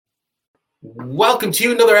Welcome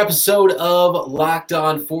to another episode of Locked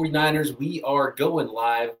On 49ers. We are going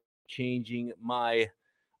live. Changing my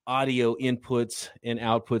audio inputs and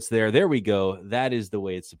outputs there. There we go. That is the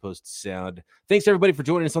way it's supposed to sound. Thanks, everybody, for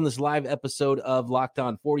joining us on this live episode of Locked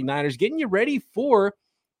On 49ers. Getting you ready for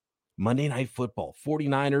Monday Night Football,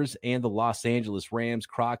 49ers and the Los Angeles Rams.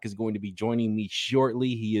 Croc is going to be joining me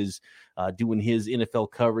shortly. He is doing his NFL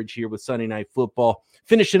coverage here with Sunday Night Football,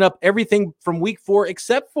 finishing up everything from week 4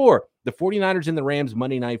 except for the 49ers and the Rams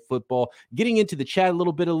Monday Night Football. Getting into the chat a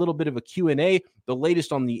little bit of a Q&A, the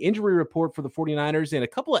latest on the injury report for the 49ers, and a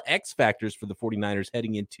couple of X factors for the 49ers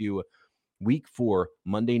heading into week 4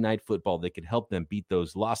 Monday Night Football that could help them beat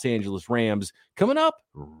those Los Angeles Rams. Coming up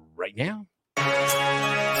right now.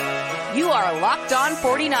 You are Locked On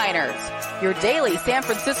 49ers, your daily San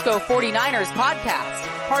Francisco 49ers podcast,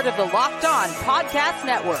 part of the Locked On Podcast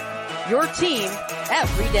Network, your team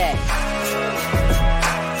every day.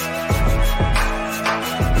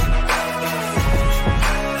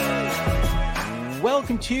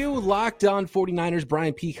 Welcome to Locked On 49ers.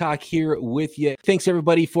 Brian Peacock here with you. Thanks,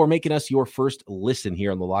 everybody, for making us your first listen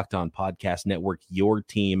here on the Locked On Podcast Network, your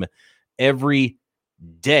team every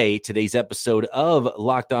day. Today's episode of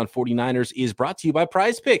Locked On 49ers is brought to you by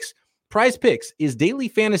Prize Picks. Prize Picks is daily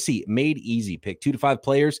fantasy made easy. Pick 2 to 5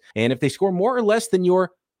 players, and if they score more or less than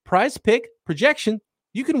your prize pick projection,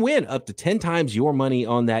 you can win up to 10 times your money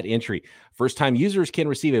on that entry. First-time users can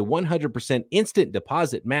receive a 100% instant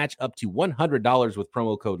deposit match up to $100 with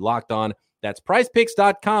promo code Locked On. That's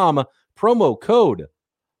prizepicks.com, promo code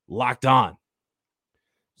Locked On.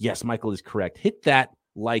 Yes, Michael is correct. Hit that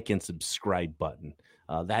like and subscribe button.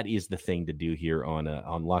 That is the thing to do here on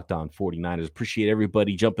Locked On 49ers. Appreciate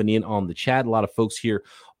everybody jumping in on the chat. A lot of folks here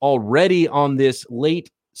already on this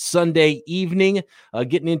late Sunday evening,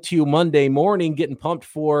 getting into Monday morning, getting pumped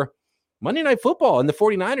for Monday Night Football and the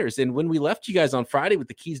 49ers. And when we left you guys on Friday with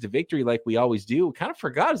the keys to victory, like we always do, we kind of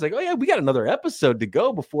forgot. It's like, oh yeah, we got another episode to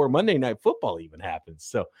go before Monday Night Football even happens.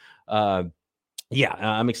 So,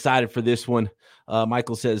 I'm excited for this one.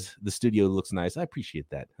 Michael says the studio looks nice. I appreciate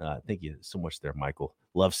that. Thank you so much there, Michael.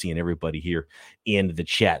 Love seeing everybody here in the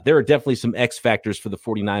chat. There are definitely some X factors for the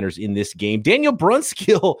 49ers in this game. Daniel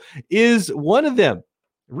Brunskill is one of them.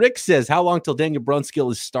 Rick says, how long till Daniel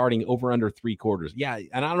Brunskill is starting? Over under 3 quarters? Yeah,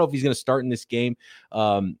 and I don't know if he's going to start in this game,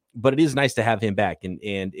 but it is nice to have him back. And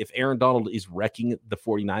if Aaron Donald is wrecking the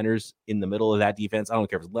 49ers in the middle of that defense, I don't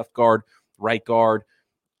care if it's left guard, right guard,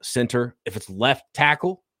 center, if it's left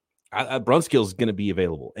tackle, Brunskill is going to be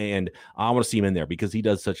available, and I want to see him in there because he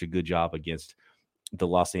does such a good job against the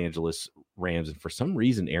Los Angeles Rams. And for some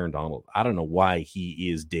reason, Aaron Donald, I don't know why he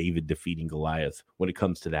is David defeating Goliath when it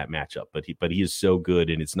comes to that matchup, but he is so good,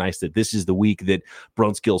 and it's nice that this is the week that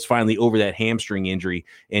Brunskill's finally over that hamstring injury,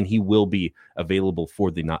 and he will be available for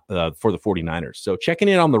the 49ers. So checking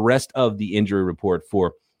in on the rest of the injury report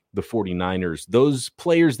for the 49ers, those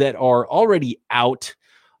players that are already out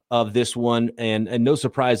of this one, and no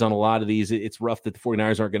surprise on a lot of these. It's rough that the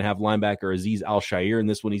 49ers aren't going to have linebacker Azeez Al-Shaair in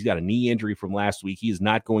this one. He's got a knee injury from last week. He is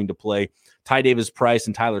not going to play. Ty Davis-Price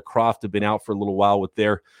and Tyler Kroft have been out for a little while with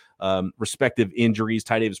their respective injuries.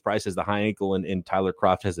 Ty Davis-Price has the high ankle, and Tyler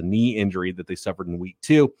Kroft has a knee injury that they suffered in week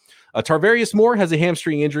 2. Tarvarius Moore has a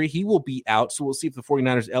hamstring injury. He will be out, so we'll see if the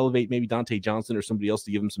 49ers elevate maybe Dante Johnson or somebody else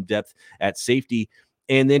to give him some depth at safety.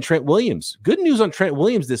 And then Trent Williams. Good news on Trent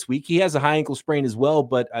Williams this week. He has a high ankle sprain as well,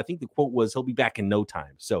 but I think the quote was he'll be back in no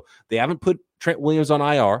time. So they haven't put Trent Williams on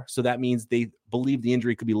IR, so that means they believe the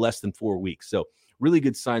injury could be less than 4 weeks. So really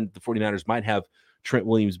good sign that the 49ers might have Trent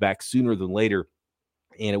Williams back sooner than later,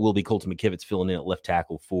 and it will be Colton McKivitz filling in at left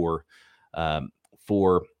tackle for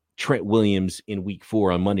Trent Williams in week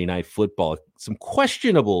 4 on Monday Night Football. Some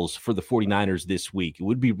questionables for the 49ers this week. It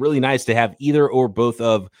would be really nice to have either or both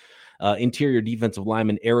of interior defensive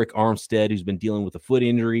lineman Eric Armstead, who's been dealing with a foot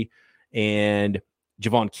injury, and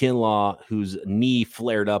Javon Kinlaw, whose knee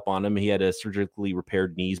flared up on him. He had a surgically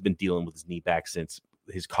repaired knee. He's been dealing with his knee back since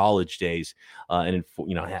his college days.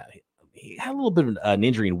 He had a little bit of an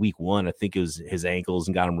injury in week 1. I think it was his ankles,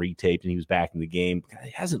 and got him retaped, and he was back in the game.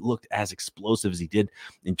 He hasn't looked as explosive as he did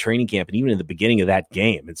in training camp and even in the beginning of that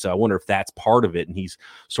game. And so I wonder if that's part of it, and he's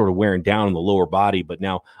sort of wearing down in the lower body. But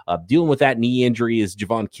now dealing with that knee injury is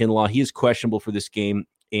Javon Kinlaw. He is questionable for this game.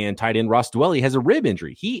 And tight end Ross Dwelley has a rib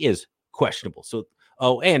injury. He is questionable. So,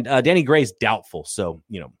 Danny Gray's doubtful. So,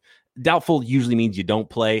 doubtful usually means you don't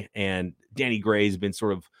play. And Danny Gray's been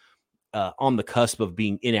sort of on the cusp of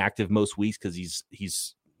being inactive most weeks because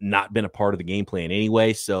he's not been a part of the game plan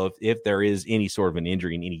anyway. So if there is any sort of an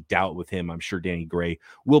injury and any doubt with him, I'm sure Danny Gray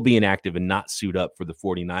will be inactive and not suit up for the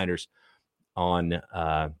 49ers on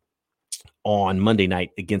Monday night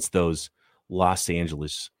against those Los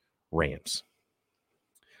Angeles Rams.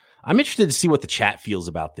 I'm interested to see what the chat feels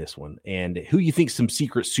about this one and who you think some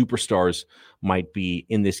secret superstars might be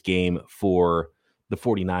in this game for the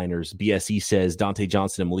 49ers. BSE says Dante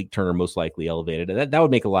Johnson and Malik Turner most likely elevated. That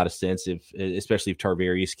would make a lot of sense, especially if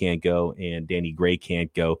Tarvarius can't go and Danny Gray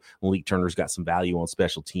can't go. Malik Turner's got some value on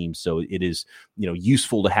special teams, so it is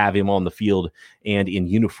useful to have him on the field and in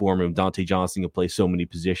uniform. And Dante Johnson can play so many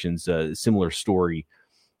positions. Similar story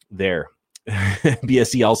there.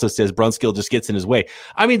 BSC also says Brunskill just gets in his way.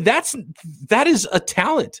 I mean, that is a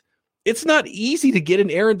talent. It's not easy to get in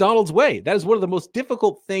Aaron Donald's way. That is one of the most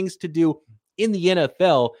difficult things to do in the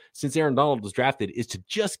NFL since Aaron Donald was drafted, is to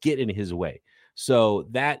just get in his way. So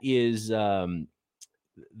that is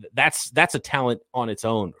that's a talent on its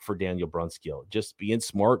own for Daniel Brunskill. Just being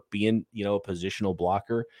smart, being a positional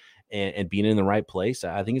blocker, and being in the right place.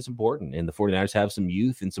 I think it's important. And the 49ers have some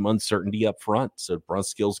youth and some uncertainty up front. So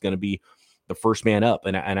Brunskill's going to be the first man up.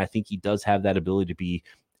 And I think he does have that ability to be,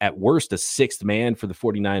 at worst, a sixth man for the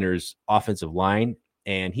 49ers offensive line.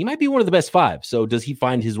 And he might be one of the best five. So does he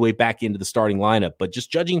find his way back into the starting lineup? But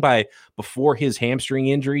just judging by before his hamstring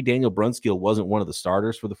injury, Daniel Brunskill wasn't one of the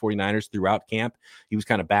starters for the 49ers throughout camp. He was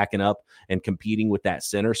kind of backing up and competing with that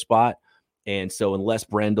center spot. And so unless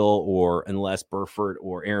Brendel or unless Burford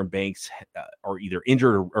or Aaron Banks are either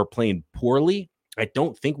injured or playing poorly, I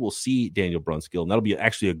don't think we'll see Daniel Brunskill. And that'll be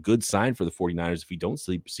actually a good sign for the 49ers if we don't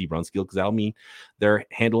see Brunskill, because that'll mean they're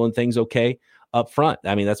handling things okay up front.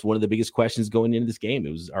 I mean, that's one of the biggest questions going into this game.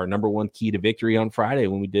 It was our number one key to victory on Friday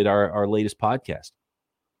when we did our latest podcast.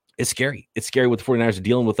 It's scary. It's scary what the 49ers are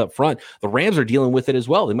dealing with up front. The Rams are dealing with it as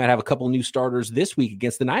well. They might have a couple new starters this week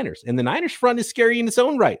against the Niners. And the Niners front is scary in its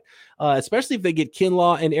own right, especially if they get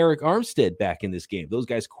Kinlaw and Eric Armstead back in this game. Those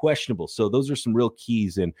guys questionable. So those are some real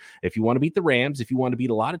keys. And if you want to beat the Rams, if you want to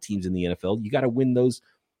beat a lot of teams in the NFL, you got to win those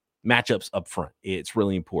matchups up front. It's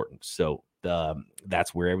really important. So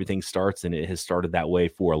that's where everything starts. And it has started that way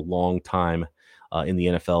for a long time in the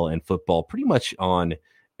NFL and football, pretty much on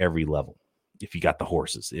every level. If you got the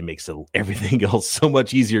horses, it makes everything else so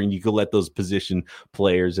much easier, and you can let those position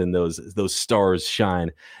players and those stars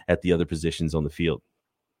shine at the other positions on the field.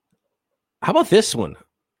 How about this one?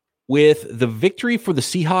 With the victory for the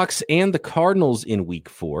Seahawks and the Cardinals in week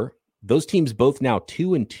 4, those teams both now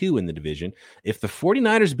 2-2 in the division. If the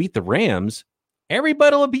 49ers beat the Rams,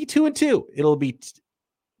 everybody will be 2-2. It'll be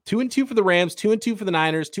 2-2 for the Rams, 2-2 for the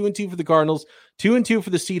Niners, 2-2 for the Cardinals, 2-2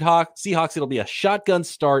 for the Seahawks. It'll be a shotgun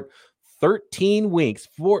start. 13 weeks,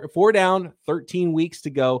 four down, 13 weeks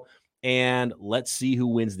to go, and let's see who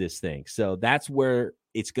wins this thing. So that's where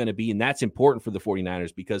it's going to be, and that's important for the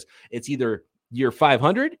 49ers because it's either you're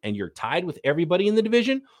 500 and you're tied with everybody in the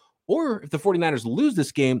division, or if the 49ers lose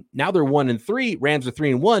this game, now they're 1-3, Rams are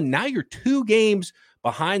 3-1. Now you're 2 games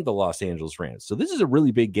behind the Los Angeles Rams. So this is a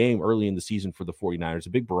really big game early in the season for the 49ers,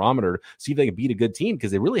 a big barometer to see if they can beat a good team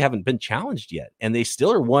because they really haven't been challenged yet, and they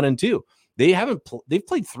still are 1-2. They've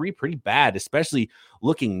played 3 pretty bad, especially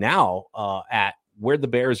looking now at where the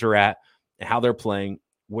Bears are at and how they're playing,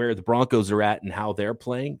 where the Broncos are at and how they're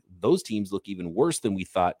playing. Those teams look even worse than we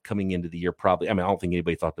thought coming into the year. Probably. I mean, I don't think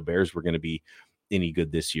anybody thought the Bears were going to be any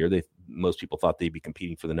good this year. Most people thought they'd be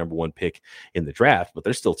competing for the number 1 pick in the draft, but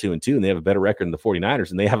they're still 2-2 and they have a better record than the 49ers,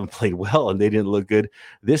 and they haven't played well, and they didn't look good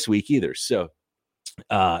this week either. So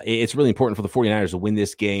it's really important for the 49ers to win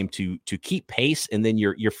this game to keep pace, and then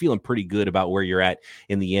you're feeling pretty good about where you're at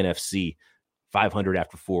in the NFC. 500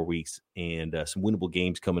 after 4 weeks, and some winnable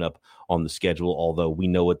games coming up on the schedule, although we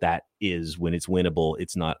know what that is. When it's winnable,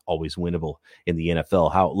 it's not always winnable in the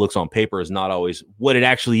NFL. How it looks on paper is not always what it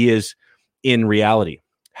actually is in reality.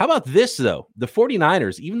 How about this, though? The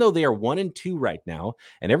 49ers, even though they are 1-2 right now,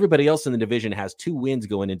 and everybody else in the division has 2 wins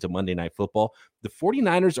going into Monday Night Football, the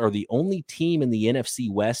 49ers are the only team in the NFC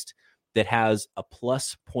West that has a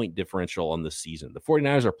plus point differential on the season. The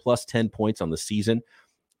 49ers are plus 10 points on the season.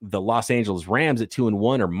 The Los Angeles Rams at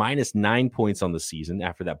 2-1 are minus 9 points on the season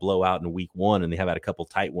after that blowout in week 1, and they have had a couple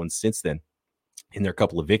tight ones since then in their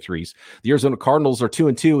couple of victories. The Arizona Cardinals are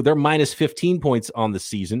 2-2. They're minus 15 points on the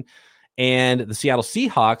season. And the Seattle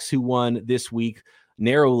Seahawks, who won this week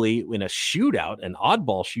narrowly in a shootout, an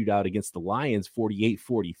oddball shootout against the Lions,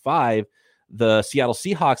 48-45, the Seattle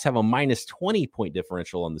Seahawks have a minus 20 point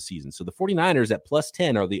differential on the season. So the 49ers at plus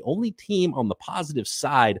 10 are the only team on the positive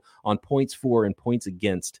side on points for and points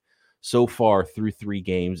against so far through 3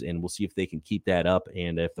 games. And we'll see if they can keep that up,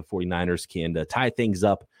 and if the 49ers can tie things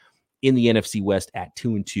up in the NFC West at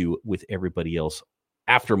 2-2 with everybody else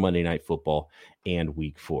after Monday Night Football and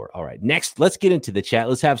Week 4. All right, next, let's get into the chat.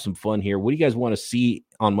 Let's have some fun here. What do you guys want to see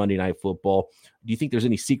on Monday Night Football? Do you think there's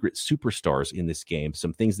any secret superstars in this game?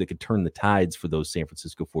 Some things that could turn the tides for those San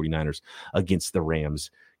Francisco 49ers against the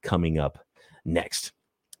Rams coming up next.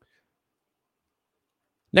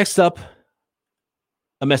 Next up,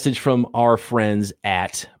 a message from our friends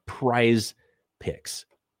at Prize Picks.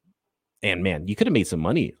 And man, you could have made some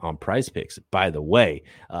money on Prize Picks, by the way,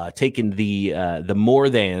 taking the more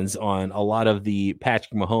thans on a lot of the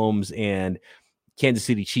Patrick Mahomes and Kansas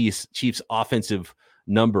City Chiefs offensive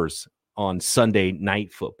numbers on Sunday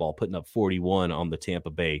Night Football, putting up 41 on the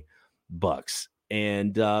Tampa Bay Bucks.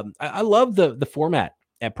 And I love the format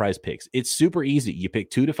at Prize Picks. It's super easy. You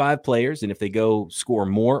pick 2 to 5 players, and if they go score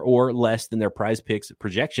more or less than their Prize Picks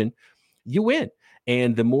projection, you win.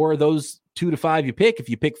 And the more of those 2 to 5 you pick, if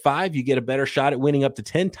you pick 5, you get a better shot at winning up to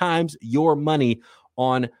 10 times your money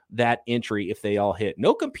on that entry if they all hit.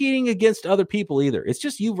 No competing against other people either. It's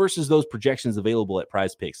just you versus those projections available at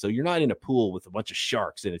Prize Picks. So you're not in a pool with a bunch of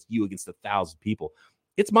sharks and it's you against 1,000 people.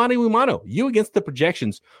 It's mano a mano, you against the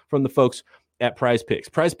projections from the folks at Prize Picks.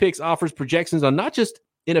 Prize Picks offers projections on not just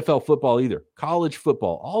NFL football either, college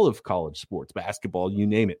football, all of college sports, basketball, you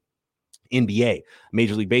name it. NBA,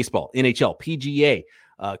 Major League Baseball, NHL, PGA,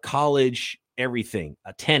 college, everything,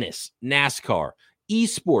 tennis, NASCAR,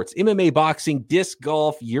 esports, MMA, boxing, disc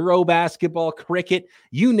golf, Euro basketball, cricket,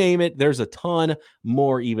 you name it. There's a ton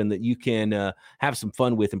more even that you can have some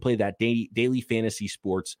fun with and play that daily fantasy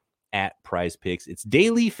sports at Prize Picks. It's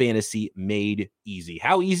daily fantasy made easy.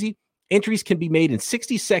 How easy? Entries can be made in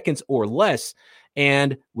 60 seconds or less,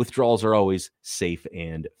 and withdrawals are always safe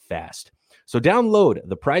and fast. So download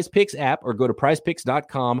the Prize Picks app or go to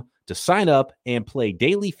prizepicks.com to sign up and play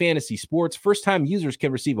daily fantasy sports. First-time users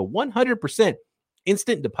can receive a 100%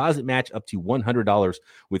 instant deposit match up to $100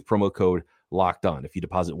 with promo code Locked On. If you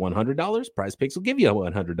deposit $100, Prize Picks will give you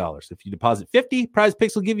 $100. If you deposit $50, Prize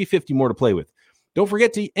Picks will give you $50 more to play with. Don't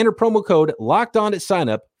forget to enter promo code Locked On at sign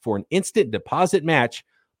up for an instant deposit match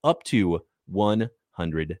up to $100.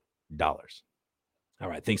 All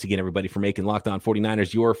right, thanks again, everybody, for making Locked On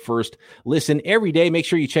 49ers your first listen every day. Make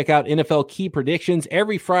sure you check out NFL Key Predictions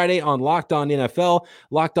every Friday on Locked On NFL.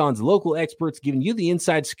 Locked On's local experts giving you the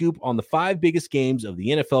inside scoop on the 5 biggest games of the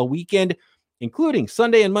NFL weekend, including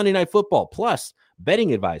Sunday and Monday Night Football, plus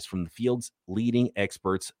betting advice from the field's leading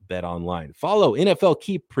experts, BetOnline. Follow NFL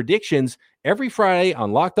Key Predictions every Friday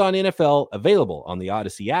on Locked On NFL, available on the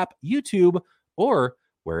Odyssey app, YouTube, or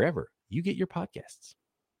wherever you get your podcasts.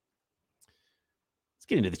 Let's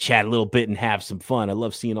get into the chat a little bit and have some fun. I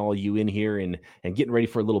love seeing all of you in here and getting ready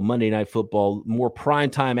for a little Monday Night Football, more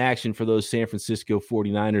primetime action for those San Francisco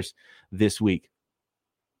 49ers this week.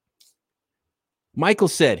 Michael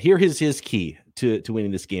said, here is his key to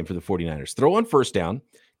winning this game for the 49ers. Throw on first down,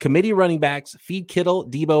 committee running backs, feed Kittle,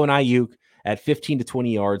 Debo, and Ayuk at 15 to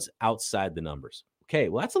 20 yards outside the numbers. Okay,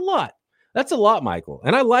 well, that's a lot. That's a lot, Michael,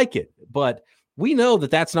 and I like it. But we know that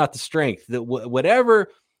that's not the strength. That whatever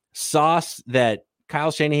sauce that Kyle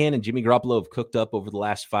Shanahan and Jimmy Garoppolo have cooked up over the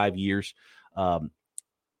last 5 years,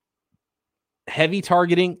 heavy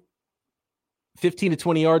targeting, 15 to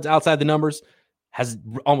 20 yards outside the numbers, has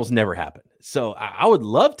almost never happened. So I would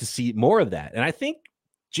love to see more of that. And I think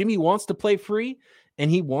Jimmy wants to play free and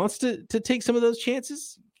he wants to take some of those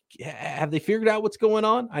chances. Have they figured out what's going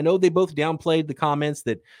on? I know they both downplayed the comments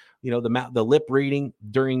that, you know, the lip reading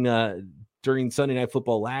during Sunday Night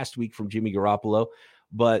Football last week from Jimmy Garoppolo,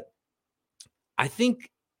 but I think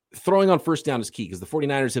throwing on first down is key because the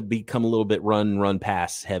 49ers have become a little bit run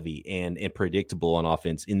pass heavy and predictable on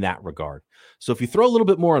offense in that regard. So if you throw a little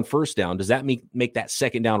bit more on first down, does that make that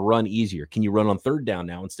second down run easier? Can you run on third down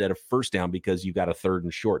now instead of first down because you've got a third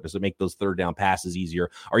and short? Does it make those third down passes easier?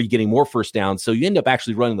 Are you getting more first downs? So you end up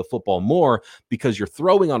actually running the football more because you're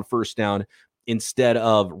throwing on first down instead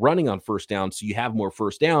of running on first down. So you have more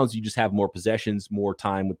first downs. You just have more possessions, more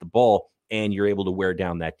time with the ball, and you're able to wear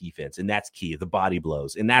down that defense. And that's key, the body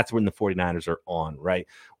blows. And that's when the 49ers are on, right?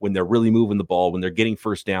 When they're really moving the ball, when they're getting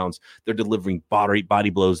first downs, they're delivering body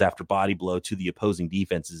blows after body blow to the opposing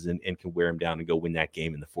defenses and can wear them down and go win that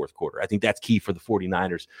game in the fourth quarter. I think that's key for the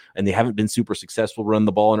 49ers. And they haven't been super successful running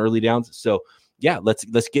the ball in early downs. So yeah, let's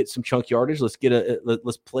get some chunk yardage. Let's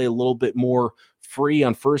play a little bit more free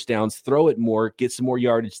on first downs, throw it more, get some more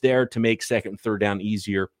yardage there to make second and third down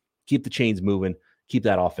easier, keep the chains moving, keep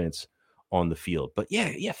that offense on the field. But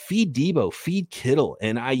yeah, feed Debo, feed Kittle,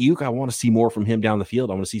 and Ayuk. I want to see more from him down the field.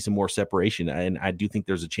 I want to see some more separation, and I do think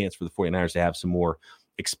there's a chance for the 49ers to have some more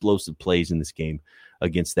explosive plays in this game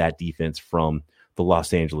against that defense from the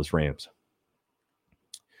Los Angeles Rams.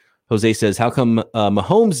 Jose says, how come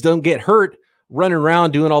Mahomes don't get hurt running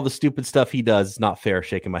around doing all the stupid stuff he does. It's not fair.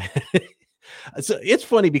 Shaking my head. So it's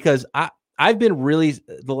funny because I've been really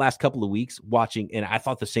the last couple of weeks watching, and I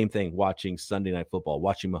thought the same thing, watching Sunday Night Football,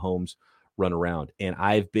 watching Mahomes run around. And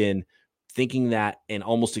I've been thinking that, and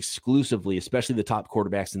almost exclusively, especially the top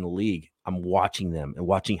quarterbacks in the league, I'm watching them and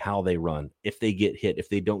watching how they run, if they get hit, if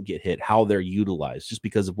they don't get hit, how they're utilized, just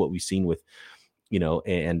because of what we've seen with,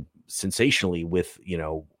 and sensationally with,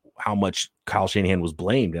 how much Kyle Shanahan was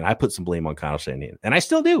blamed. And I put some blame on Kyle Shanahan, and I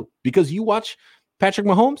still do, because you watch Patrick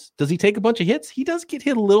Mahomes. Does he take a bunch of hits? He does get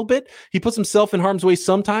hit a little bit. He puts himself in harm's way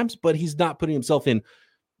sometimes, but he's not putting himself in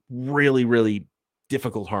really, really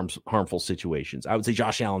difficult, harmful situations. I would say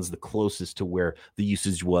Josh Allen's the closest to where the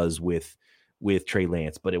usage was with Trey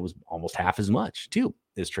Lance, but it was almost half as much too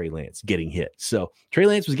as Trey Lance getting hit. So Trey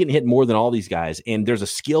Lance was getting hit more than all these guys, and there's a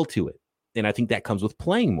skill to it. And I think that comes with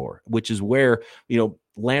playing more, which is where,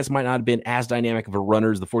 Lance might not have been as dynamic of a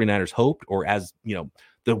runner as the 49ers hoped, or as,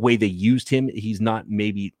 the way they used him, he's not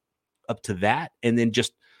maybe up to that. And then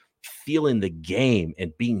just feeling the game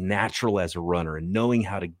and being natural as a runner and knowing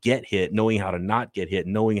how to get hit, knowing how to not get hit,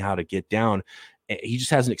 knowing how to get down. He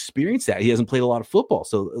just hasn't experienced that. He hasn't played a lot of football.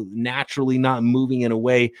 So naturally not moving in a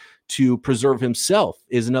way to preserve himself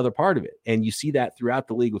is another part of it. And you see that throughout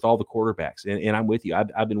the league with all the quarterbacks. And I'm with you.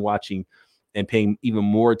 I've been watching and paying even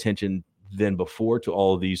more attention than before to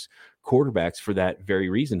all of these quarterbacks for that very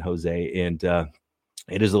reason, Jose. And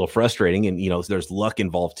it is a little frustrating. And, there's luck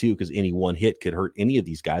involved too, because any one hit could hurt any of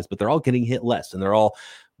these guys, but they're all getting hit less, and they're all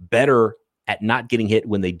better at not getting hit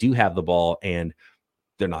when they do have the ball, and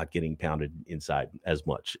they're not getting pounded inside as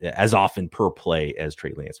much, as often per play as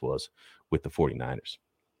Trey Lance was with the 49ers.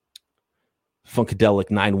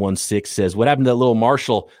 Funkadelic 916 says, what happened to that little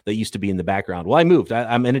Marshall that used to be in the background? Well, I moved.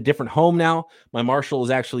 I'm in a different home now. My Marshall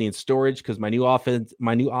is actually in storage because my new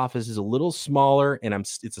office is a little smaller, and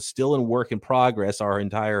it's still in work in progress.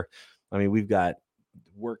 We've got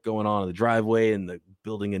work going on in the driveway and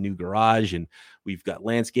building a new garage, and we've got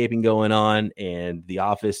landscaping going on, and the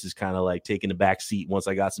office is kind of like taking a back seat once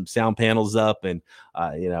I got some sound panels up, and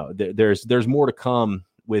there's more to come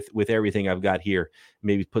with everything I've got here.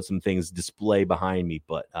 Maybe put some things display behind me,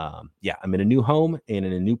 but I'm in a new home and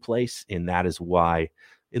in a new place, and that is why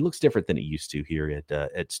it looks different than it used to here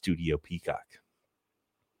at Studio Peacock.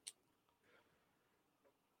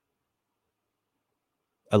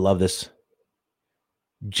 I love this.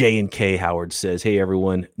 J&K Howard says, hey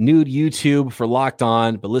everyone, new to YouTube for Locked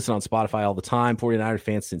On, but listen on Spotify all the time. 49ers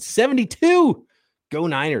fans since 72. Go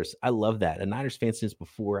Niners. I love that. A Niners fan since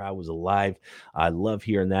before I was alive. I love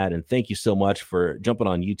hearing that. And thank you so much for jumping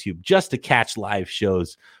on YouTube just to catch live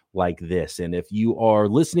shows like this. And if you are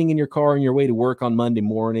listening in your car on your way to work on Monday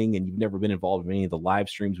morning and you've never been involved in any of the live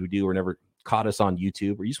streams we do, or never caught us on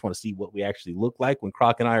YouTube, or you just want to see what we actually look like when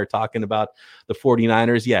Croc and I are talking about the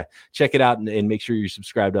 49ers, check it out and make sure you're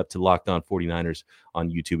subscribed up to Locked On 49ers on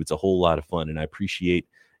YouTube. It's a whole lot of fun, and I appreciate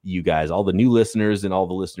you guys, all the new listeners and all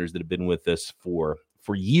the listeners that have been with us for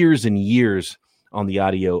years and years on the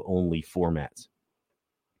audio only formats.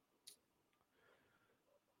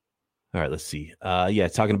 All right, let's see.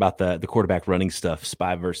 Talking about the quarterback running stuff.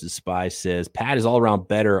 Spy versus Spy says Pat is all around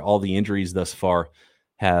better. All the injuries thus far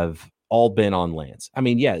have all been on Lance.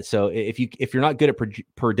 So if you're not good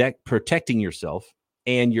at protecting yourself,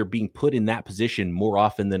 and you're being put in that position more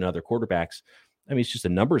often than other quarterbacks, it's just a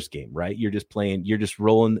numbers game, right? You're just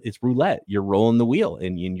rolling. It's roulette. You're rolling the wheel,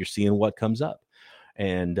 and you're seeing what comes up.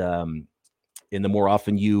 And the more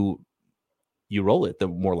often you roll it, the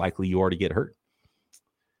more likely you are to get hurt.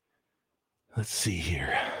 Let's see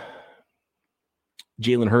here.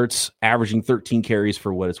 Jalen Hurts averaging 13 carries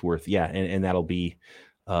for what it's worth. Yeah, and that'll be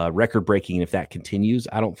record breaking if that continues.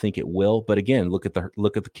 I don't think it will, but again, look at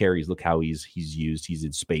the carries. Look how he's used. He's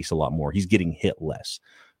in space a lot more. He's getting hit less.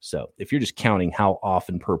 So if you're just counting how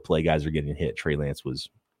often per play guys are getting hit, Trey Lance was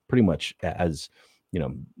pretty much as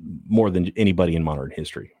more than anybody in modern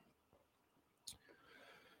history.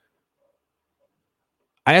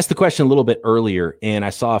 I asked the question a little bit earlier, and I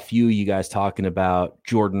saw a few of you guys talking about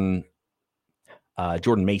Jordan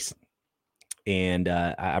Mason. And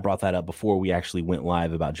I brought that up before we actually went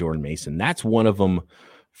live about Jordan Mason. That's one of them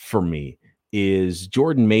for me, is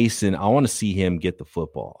Jordan Mason. I want to see him get the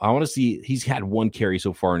football. I want to see, he's had one carry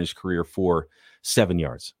so far in his career for 7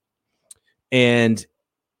 yards. And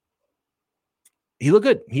he looked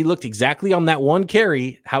good. He looked exactly on that one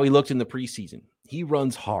carry how he looked in the preseason. He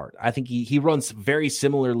runs hard. I think he runs very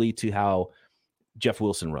similarly to how Jeff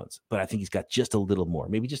Wilson runs, but I think he's got just a little more.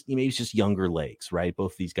 Maybe it's just younger legs, right?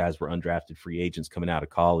 Both of these guys were undrafted free agents coming out of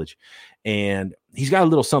college, and he's got a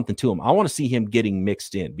little something to him. I want to see him getting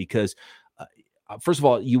mixed in because, first of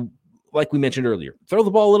all, like we mentioned earlier, throw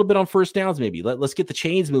the ball a little bit on first downs, maybe. Let's get the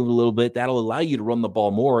chains moving a little bit. That'll allow you to run the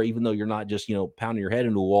ball more, even though you're not just, pounding your head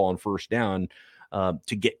into a wall on first down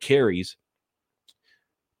to get carries.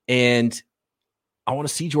 And I want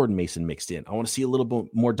to see Jordan Mason mixed in. I want to see a little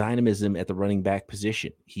bit more dynamism at the running back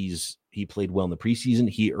position. He played well in the preseason.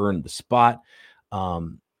 He earned the spot.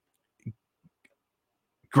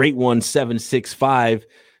 Great one, 765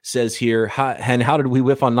 says here, how did we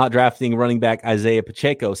whiff on not drafting running back Isaiah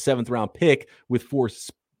Pacheco, 7th round pick with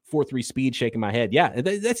 4.3 speed? Shaking my head. Yeah,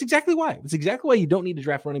 that's exactly why. It's exactly why you don't need to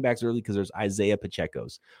draft running backs early, because there's Isaiah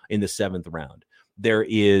Pacheco's in the 7th round. There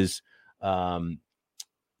is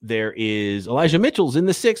Elijah Mitchell's in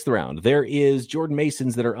the 6th round. There is Jordan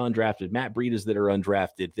Mason's that are undrafted, Matt Breida's that are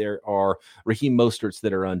undrafted. There are Raheem Mostert's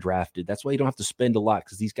that are undrafted. That's why you don't have to spend a lot,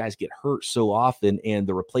 because these guys get hurt so often, and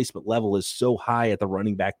the replacement level is so high at the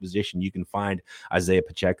running back position. You can find Isaiah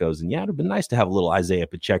Pacheco's, and yeah, it'd have been nice to have a little Isaiah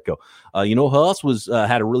Pacheco. Who else was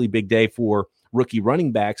had a really big day for rookie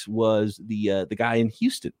running backs was the guy in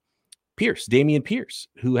Houston, Dameon Pierce,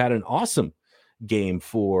 who had an awesome game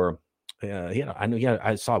for.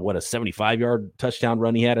 I saw a 75-yard touchdown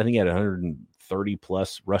run he had. I think he had 130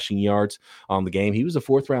 plus rushing yards on the game. He was a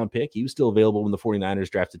 4th round pick. He was still available when the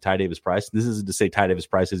 49ers drafted Ty Davis Price. This isn't to say Ty Davis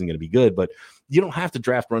Price isn't going to be good, but you don't have to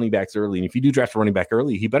draft running backs early. And if you do draft a running back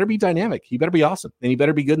early, he better be dynamic. He better be awesome. And he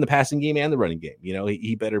better be good in the passing game and the running game.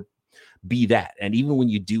 He better be that. And even when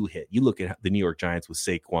you do hit, you look at the New York Giants with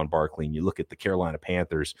Saquon Barkley, and you look at the Carolina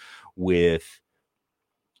Panthers with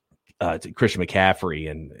Christian McCaffrey,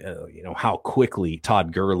 and how quickly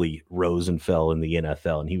Todd Gurley rose and fell in the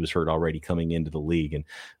NFL, and he was hurt already coming into the league. And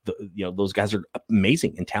those guys are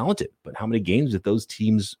amazing and talented, but how many games did those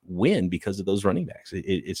teams win because of those running backs?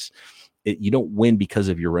 You don't win because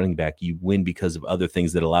of your running back. You win because of other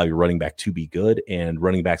things that allow your running back to be good, and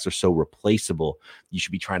running backs are so replaceable. You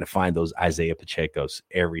should be trying to find those Isaiah Pacheco's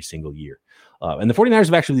every single year. And the 49ers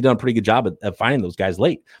have actually done a pretty good job of finding those guys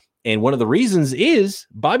late. And one of the reasons is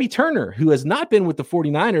Bobby Turner, who has not been with the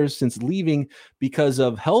 49ers since leaving because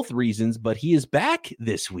of health reasons, but he is back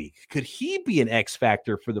this week. Could he be an X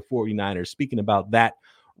factor for the 49ers? Speaking about that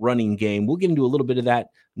running game, we'll get into a little bit of that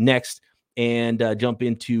next and jump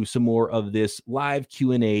into some more of this live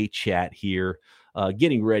Q&A chat here,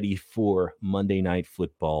 getting ready for Monday Night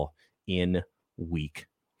Football in Week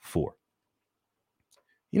 4.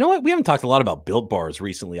 You know what? We haven't talked a lot about Built Bars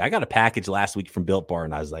recently. I got a package last week from Built Bar,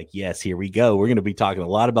 and I was like, yes, here we go. We're going to be talking a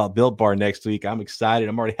lot about Built Bar next week. I'm excited.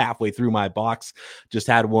 I'm already halfway through my box. Just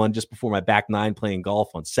had one just before my back 9 playing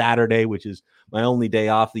golf on Saturday, which is my only day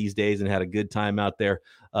off these days, and had a good time out there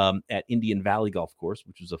at Indian Valley Golf Course,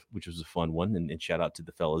 which was a fun one. And shout out to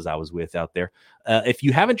the fellas I was with out there. If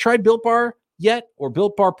you haven't tried Built Bar yet, or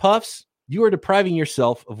Built Bar Puffs, you are depriving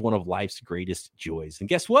yourself of one of life's greatest joys. And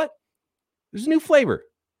guess what? There's a new flavor.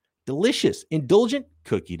 Delicious, indulgent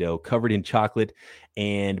cookie dough covered in chocolate,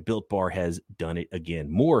 and Built Bar has done it again.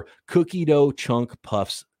 More cookie dough chunk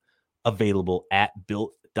puffs available at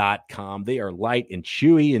built.com. They are light and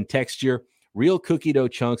chewy in texture, real cookie dough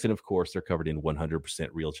chunks, and of course, they're covered in 100%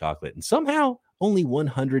 real chocolate, and somehow only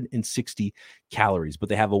 160 calories, but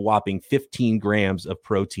they have a whopping 15 grams of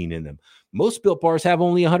protein in them. Most Built Bars have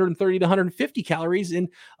only 130 to 150 calories and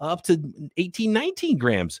up to 18, 19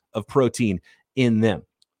 grams of protein in them.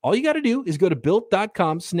 All you got to do is go to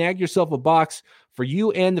built.com, snag yourself a box for you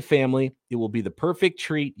and the family. It will be the perfect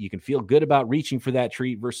treat. You can feel good about reaching for that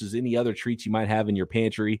treat versus any other treats you might have in your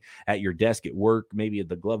pantry, at your desk at work, maybe at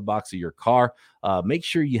the glove box of your car. Make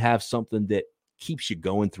sure you have something that keeps you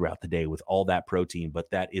going throughout the day with all that protein, but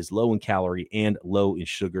that is low in calorie and low in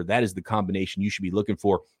sugar. That is the combination you should be looking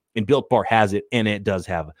for. And Built Bar has it, and it does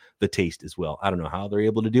have the taste as well. I don't know how they're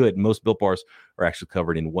able to do it. Most Built Bars are actually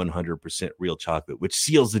covered in 100% real chocolate, which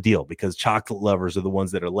seals the deal, because chocolate lovers are the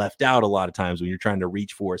ones that are left out a lot of times when you're trying to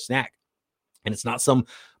reach for a snack. And it's not some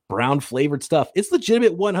brown flavored stuff. It's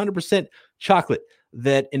legitimate 100% chocolate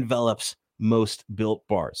that envelops most Built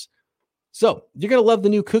Bars. So you're going to love the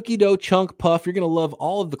new cookie dough chunk puff. You're going to love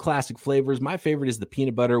all of the classic flavors. My favorite is the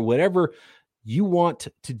peanut butter. Whatever you want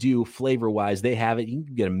to do flavor-wise, they have it. You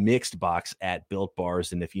can get a mixed box at Built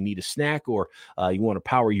Bars. And if you need a snack, or you want to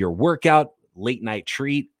power your workout, late night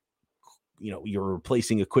treat, you're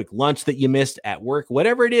replacing a quick lunch that you missed at work,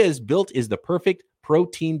 whatever it is, Built is the perfect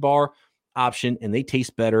protein bar option, and they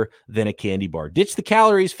taste better than a candy bar. Ditch the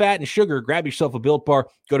calories, fat, and sugar. Grab yourself a Built Bar.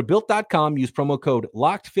 Go to built.com. Use promo code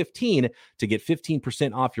LOCKED15 to get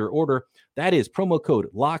 15% off your order. That is promo code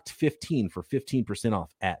LOCKED15 for 15%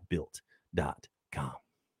 off at built.com.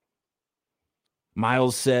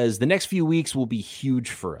 Miles says the next few weeks will be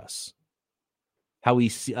huge for us. How we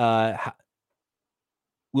see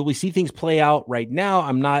will we see things play out right now?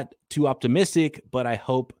 I'm not too optimistic, but I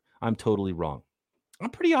hope I'm totally wrong. I'm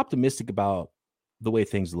pretty optimistic about the way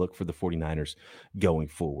things look for the 49ers going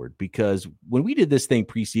forward, because when we did this thing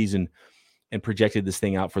preseason and projected this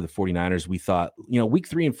thing out for the 49ers, we thought, week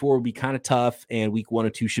 3 and 4 would be kind of tough, and week 1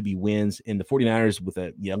 and 2 should be wins. And the 49ers with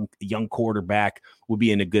a young quarterback would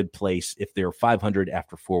be in a good place if they're 500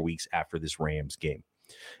 after 4 weeks after this Rams game.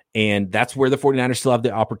 And that's where the 49ers still have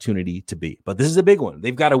the opportunity to be. But this is a big one.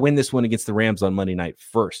 They've got to win this one against the Rams on Monday night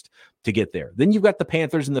first to get there. Then you've got the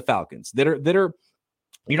Panthers and the Falcons that are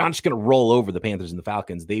you're not just going to roll over the Panthers and the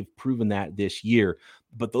Falcons. They've proven that this year.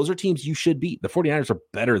 But those are teams you should beat. The 49ers are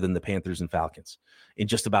better than the Panthers and Falcons in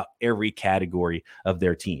just about every category of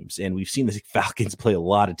their teams. And we've seen the Falcons play a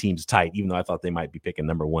lot of teams tight, even though I thought they might be picking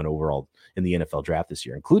number 1 overall in the NFL draft this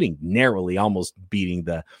year, including narrowly almost beating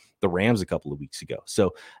the Rams a couple of weeks ago.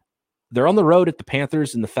 So they're on the road at the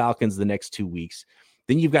Panthers and the Falcons the next 2 weeks.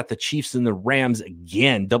 Then you've got the Chiefs and the Rams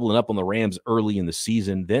again, doubling up on the Rams early in the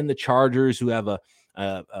season. Then the Chargers, who have a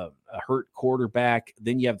hurt quarterback.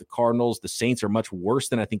 Then you have the Cardinals. The Saints are much worse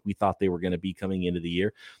than I think we thought they were going to be coming into the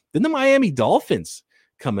year. Then the Miami Dolphins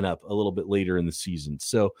coming up a little bit later in the season.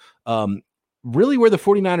 So really where the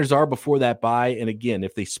 49ers are before that bye. And again,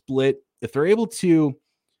 if they're able to,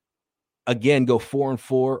 again, go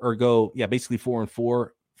 4-4 or go, basically 4-4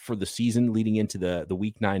 for the season leading into the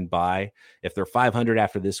week 9 bye. If they're 500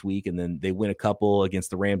 after this week and then they win a couple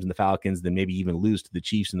against the Rams and the Falcons, then maybe even lose to the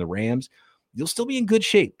Chiefs and the Rams, you'll still be in good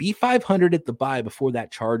shape. Be 500 at the bye before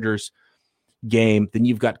that Chargers game. Then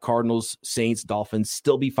you've got Cardinals, Saints, Dolphins,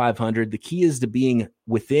 still be 500. The key is to being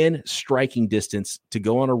within striking distance to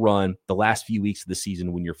go on a run the last few weeks of the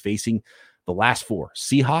season when you're facing the last 4: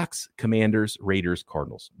 Seahawks, Commanders, Raiders,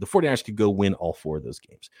 Cardinals. The 49ers could go win all 4 of those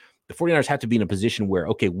games. The 49ers have to be in a position where,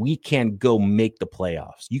 okay, we can go make the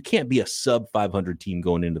playoffs. You can't be a sub 500 team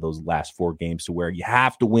going into those last 4 games to where you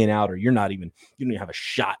have to win out or you don't even have a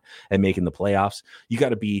shot at making the playoffs. You got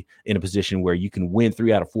to be in a position where you can win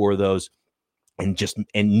 3 out of 4 of those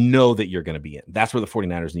and know that you're going to be in. That's where the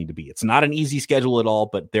 49ers need to be. It's not an easy schedule at all,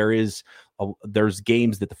 but there's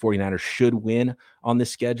games that the 49ers should win on this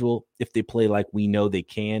schedule if they play like we know they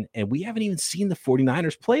can. And we haven't even seen the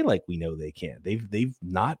 49ers play like we know they can. They've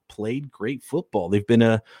not played great football. They've been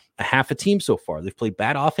a half a team so far. They've played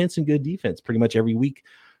bad offense and good defense pretty much every week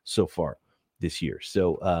so far this year.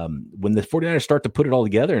 So when the 49ers start to put it all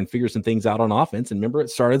together and figure some things out on offense, and remember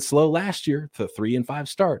it started slow last year, the 3-5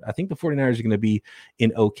 start, I think the 49ers are going to be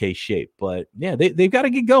in okay shape. But yeah, they've got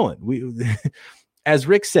to get going. As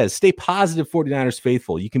Rick says, stay positive, 49ers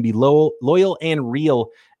faithful. You can be loyal and real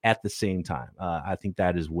at the same time. I think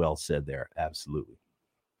that is well said there. Absolutely.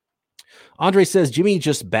 Andre says, Jimmy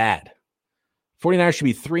just bad. 49ers should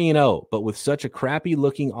be 3-0, but with such a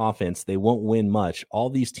crappy-looking offense, they won't win much. All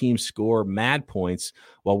these teams score mad points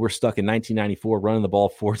while we're stuck in 1994 running the ball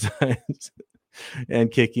 4 times and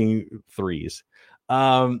kicking 3s.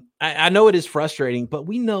 I know it is frustrating, but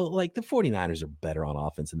we know like the 49ers are better on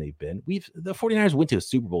offense than they've been. The 49ers went to a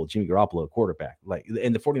Super Bowl with Jimmy Garoppolo quarterback.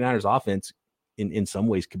 And the 49ers offense in some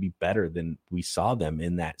ways could be better than we saw them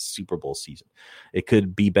in that Super Bowl season. It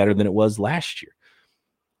could be better than it was last year.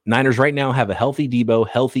 Niners right now have a healthy Debo,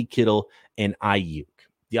 healthy Kittle, and Ayuk.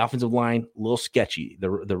 The offensive line, a little sketchy. The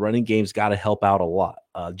running game's got to help out a lot.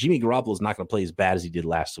 Jimmy Garoppolo is not going to play as bad as he did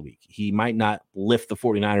last week. He might not lift the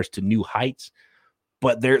 49ers to new heights,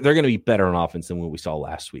 but they're going to be better on offense than what we saw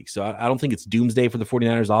last week. So I don't think it's doomsday for the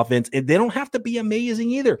 49ers offense. And they don't have to be amazing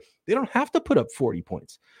either. They don't have to put up 40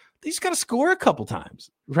 points. They just got to score a couple times,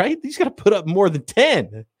 right? They just got to put up more than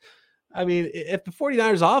 10. I mean, if the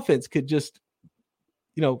 49ers offense could just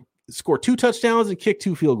score 2 touchdowns and kick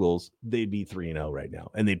 2 field goals, they'd be 3-0 right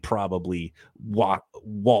now. And they'd probably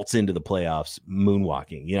waltz into the playoffs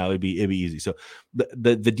moonwalking. It'd be easy. So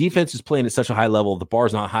the defense is playing at such a high level. The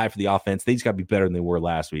bar's not high for the offense. They just got to be better than they were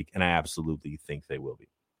last week. And I absolutely think they will be.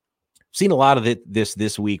 Seen a lot of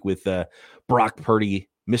this week with Brock Purdy,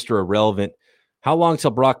 Mr. Irrelevant. How long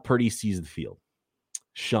till Brock Purdy sees the field?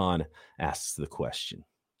 Sean asks the question.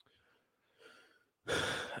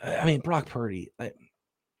 I mean, Brock Purdy,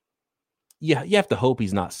 you have to hope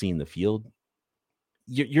he's not seeing the field.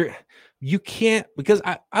 You can't, because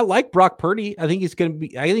I like Brock Purdy. I think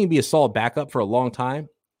he'll be a solid backup for a long time.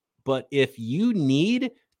 But if you need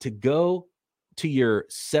to go to your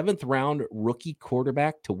 7th round rookie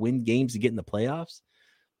quarterback to win games to get in the playoffs,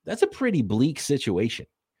 that's a pretty bleak situation.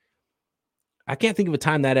 I can't think of a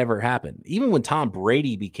time that ever happened. Even when Tom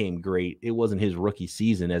Brady became great, it wasn't his rookie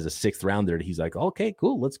season as a 6th rounder. He's like, okay,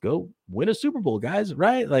 cool, let's go win a Super Bowl, guys.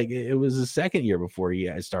 Right? Like it was his 2nd year before he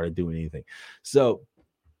started doing anything. So,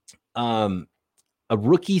 a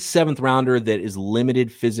rookie 7th rounder that is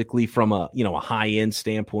limited physically from a high end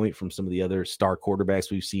standpoint from some of the other star quarterbacks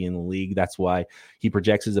we've seen in the league. That's why he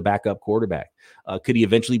projects as a backup quarterback. Could he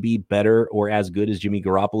eventually be better or as good as Jimmy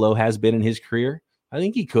Garoppolo has been in his career? I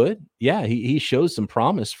think he could. Yeah, he shows some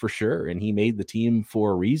promise for sure. And he made the team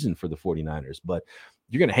for a reason for the 49ers, but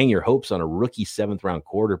you're going to hang your hopes on a rookie 7th round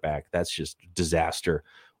quarterback. That's just disaster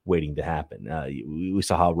waiting to happen. We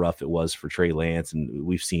saw how rough it was for Trey Lance, and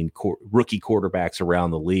we've seen rookie quarterbacks around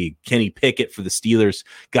the league. Kenny Pickett for the Steelers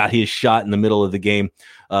got his shot in the middle of the game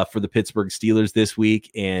for the Pittsburgh Steelers this week,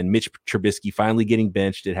 and Mitch Trubisky finally getting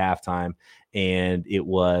benched at halftime, and it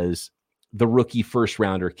was the rookie 1st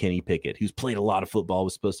rounder Kenny Pickett, who's played a lot of football,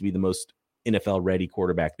 was supposed to be the most NFL ready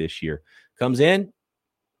quarterback this year, comes in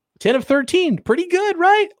 10 of 13, pretty good,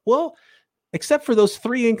 right? Well, except for those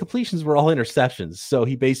 3 incompletions were all interceptions. So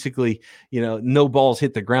he basically, no balls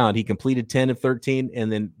hit the ground. He completed 10 of 13,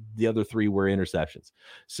 and then the other 3 were interceptions.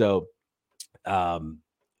 So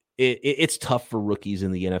it's tough for rookies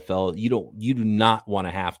in the NFL. You do not want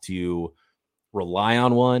to have to rely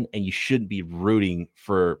on one, and you shouldn't be rooting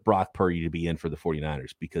for Brock Purdy to be in for the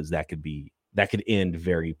 49ers, because that could end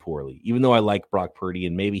very poorly. Even though I like Brock Purdy,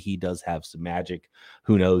 and maybe he does have some magic,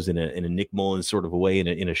 who knows, in a Nick Mullins sort of a way,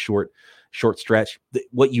 in a short stretch.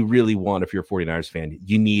 What you really want, if you're a 49ers fan,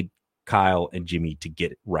 you need Kyle and Jimmy to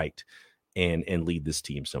get it right and lead this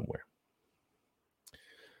team somewhere.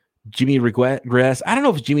 Jimmy regress. I don't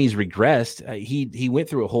know if Jimmy's regressed. He went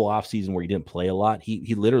through a whole offseason where he didn't play a lot.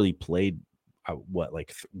 He literally played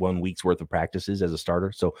 1 week's worth of practices as a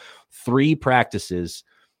starter. So 3 practices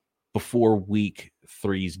before week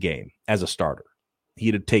 3's game as a starter.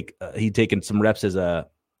 He'd taken some reps as a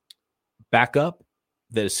backup,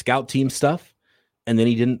 that is scout team stuff, and then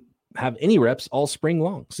he didn't have any reps all spring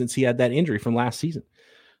long since he had that injury from last season.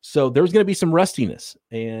 So there's going to be some rustiness,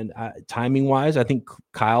 and timing wise, I think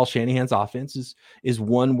Kyle Shanahan's offense is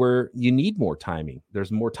one where you need more timing.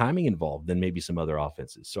 There's more timing involved than maybe some other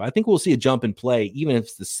offenses. So I think we'll see a jump in play, even if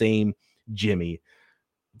it's the same Jimmy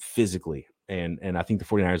physically. And I think the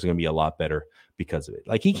 49ers are going to be a lot better because of it.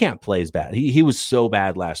 Like, he can't play as bad. He was so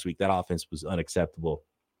bad last week. That offense was unacceptable.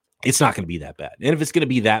 It's not going to be that bad. And if it's going to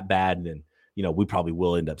be that bad, then, we probably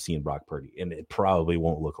will end up seeing Brock Purdy, and it probably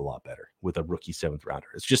won't look a lot better with a rookie 7th rounder.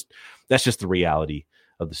 That's just the reality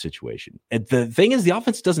of the situation. And the thing is, the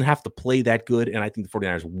offense doesn't have to play that good. And I think the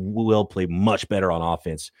 49ers will play much better on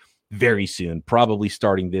offense very soon, probably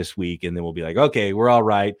starting this week. And then we'll be like, okay, we're all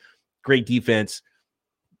right. Great defense.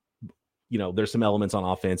 There's some elements on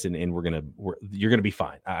offense, and you're going to be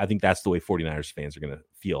fine. I think that's the way 49ers fans are going to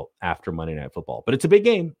feel after Monday Night Football. But it's a big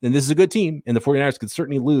game, and this is a good team, and the 49ers could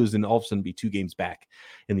certainly lose and all of a sudden be 2 games back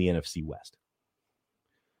in the NFC West.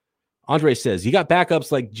 Andre says, you got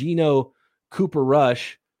backups like Geno, Cooper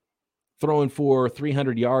Rush throwing for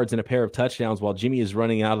 300 yards and a pair of touchdowns while Jimmy is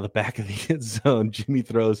running out of the back of the end zone. Jimmy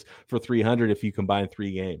throws for 300 if you combine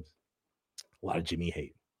 3 games. A lot of Jimmy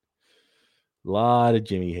hate.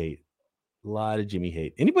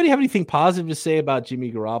 Anybody have anything positive to say about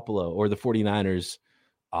Jimmy Garoppolo or the 49ers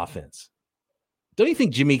offense? Don't you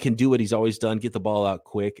think Jimmy can do what he's always done, get the ball out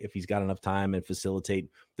quick if he's got enough time, and facilitate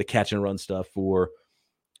the catch and run stuff for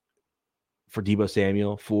Deebo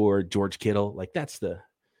Samuel, for George Kittle? Like, that's the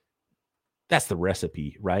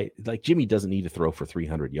recipe, right? Like, Jimmy doesn't need to throw for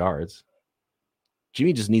 300 yards.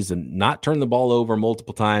 Jimmy just needs to not turn the ball over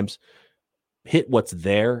multiple times, hit what's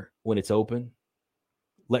there when it's open,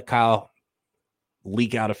 let Kyle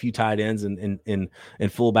leak out a few tight ends and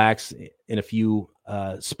fullbacks in a few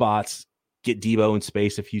spots, get Deebo in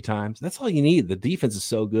space a few times. That's all you need. The defense is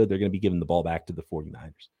so good, they're going to be giving the ball back to the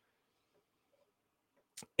 49ers.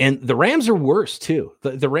 And the Rams are worse too.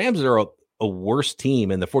 The Rams are a worse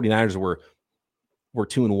team, and the 49ers were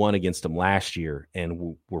 2-1 against them last year,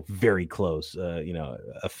 and were very close.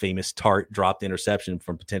 A famous Tart dropped interception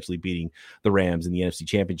from potentially beating the Rams in the NFC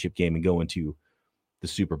Championship game and going to the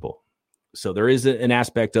Super Bowl. So there is an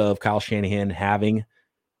aspect of Kyle Shanahan having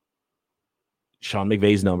Sean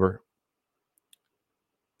McVay's number,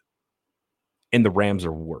 and the Rams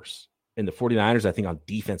are worse. And the 49ers, I think, on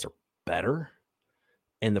defense are better.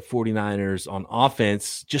 And the 49ers on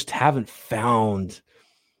offense just haven't found,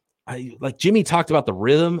 like Jimmy talked about the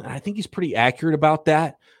rhythm, and I think he's pretty accurate about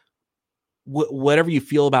that. Whatever you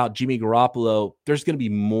feel about Jimmy Garoppolo, there's going to be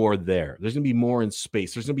more there. There's going to be more in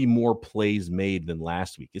space. There's going to be more plays made than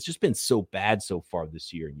last week. It's just been so bad so far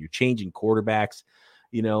this year. You're changing quarterbacks,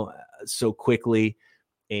 so quickly,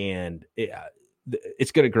 and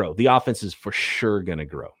it's going to grow. The offense is for sure going to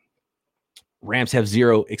grow. Rams have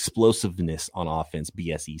zero explosiveness on offense,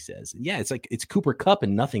 BSE says. Yeah, it's Cooper Kupp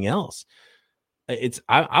and nothing else.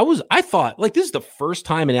 I thought like this is the first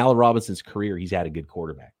time in Allen Robinson's career he's had a good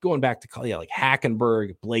quarterback. Going back to like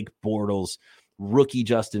Hackenberg, Blake Bortles, rookie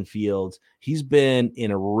Justin Fields. He's been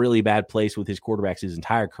in a really bad place with his quarterbacks his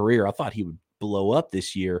entire career. I thought he would blow up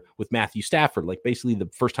this year with Matthew Stafford, like basically the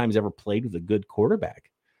first time he's ever played with a good quarterback.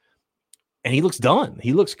 And he looks done.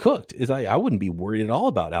 He looks cooked. I wouldn't be worried at all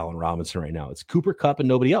about Allen Robinson right now. It's Cooper Kupp and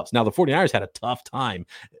nobody else. Now, the 49ers had a tough time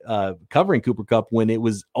covering Cooper Kupp when it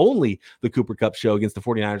was only the Cooper Kupp show against the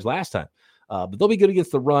 49ers last time. But they'll be good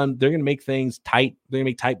against the run. They're going to make things tight. They're going to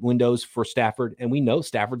make tight windows for Stafford. And we know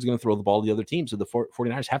Stafford's going to throw the ball to the other team. So the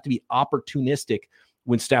 49ers have to be opportunistic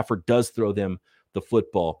when Stafford does throw them the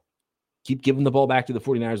football. Keep giving the ball back to the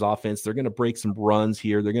 49ers offense. They're going to break some runs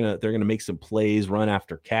here. They're going to make some plays, run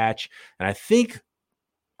after catch. And I think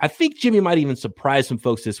Jimmy might even surprise some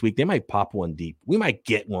folks this week. They might pop one deep. We might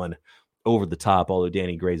get one over the top, although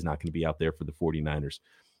Danny Gray's not going to be out there for the 49ers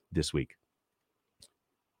this week.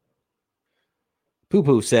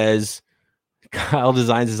 Poo-Poo says Kyle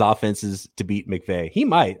designs his offenses to beat McVay. He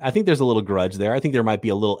might. I think there's a little grudge there. I think there might be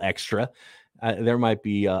a little extra. There might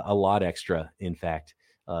be a lot extra, in fact.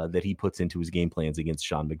 That he puts into his game plans against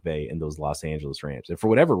Sean McVay and those Los Angeles Rams. And for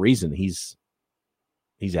whatever reason, he's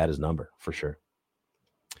at his number for sure.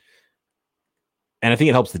 And I think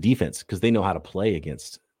it helps the defense because they know how to play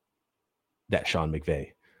against that Sean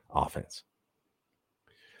McVay offense.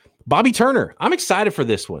 Bobby Turner. I'm excited for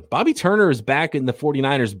this one. Bobby Turner is back in the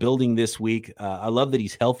 49ers building this week. I love that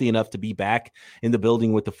he's healthy enough to be back in the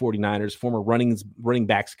building with the 49ers, former running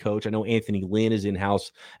backs coach. I know Anthony Lynn is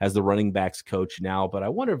in-house as the running backs coach now, but I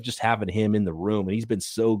wonder if just having him in the room, and he's been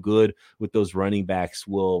so good with those running backs,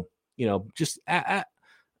 will, just add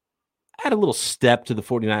a little step to the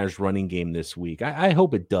 49ers running game this week. I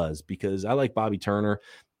hope it does because I like Bobby Turner.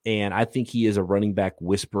 And I think he is a running back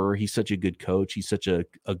whisperer. He's such a good coach. He's such a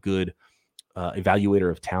good evaluator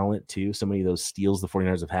of talent, too. So many of those steals the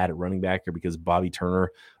 49ers have had at running back are because Bobby Turner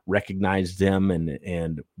recognized them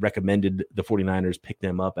and recommended the 49ers pick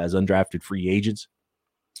them up as undrafted free agents.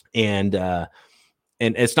 And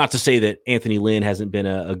it's not to say that Anthony Lynn hasn't been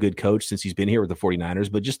a good coach since he's been here with the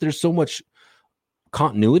 49ers, but just there's so much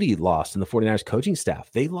continuity lost in the 49ers coaching staff.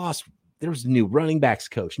 There was a new running backs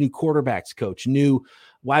coach, new quarterbacks coach, new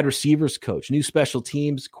wide receivers coach, new special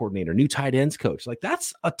teams coordinator, new tight ends coach. Like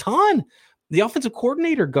that's a ton. The offensive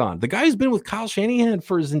coordinator gone. The guy who's been with Kyle Shanahan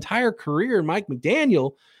for his entire career, Mike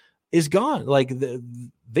McDaniel, is gone. Like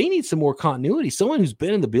they need some more continuity. Someone who's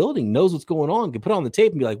been in the building, knows what's going on, can put on the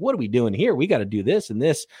tape and be like, what are we doing here? We got to do this and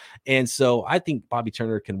this. And so I think Bobby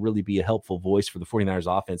Turner can really be a helpful voice for the 49ers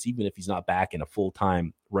offense, even if he's not back in a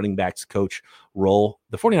full-time running backs coach role.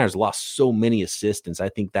 The 49ers lost so many assistants. I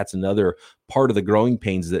think that's another part of the growing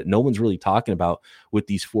pains that no one's really talking about with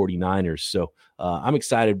these 49ers. So I'm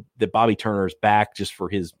excited that Bobby Turner is back just for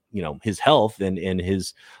his health and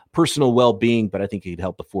his personal well-being, but I think he'd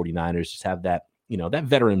help the 49ers just have that, that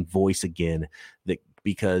veteran voice again,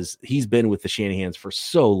 because he's been with the Shanahans for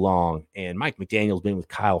so long and Mike McDaniel's been with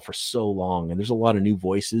Kyle for so long. And there's a lot of new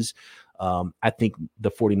voices. I think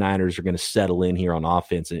the 49ers are going to settle in here on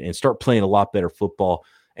offense and start playing a lot better football.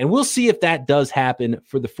 And we'll see if that does happen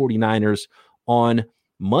for the 49ers on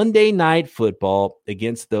Monday Night Football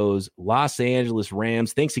against those Los Angeles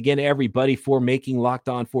Rams. Thanks again to everybody for making Locked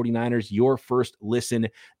On 49ers your first listen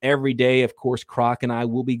every day. Of course, Croc and I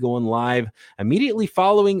will be going live immediately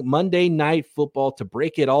following Monday Night Football to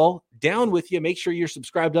break it all down with you. Make sure you're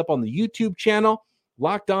subscribed up on the YouTube channel,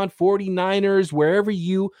 Locked On 49ers. Wherever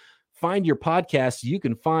you find your podcasts, you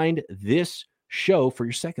can find this show for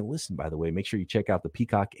your second listen. By the way, make sure you check out the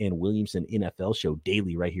Peacock and Williamson NFL show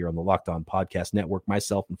daily right here on the Locked On Podcast Network.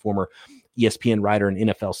 Myself and former ESPN writer and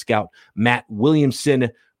NFL scout Matt Williamson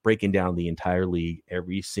breaking down the entire league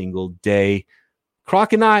every single day.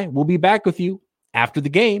 Croc and I will be back with you after the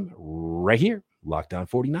game right here, Locked On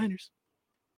 49ers.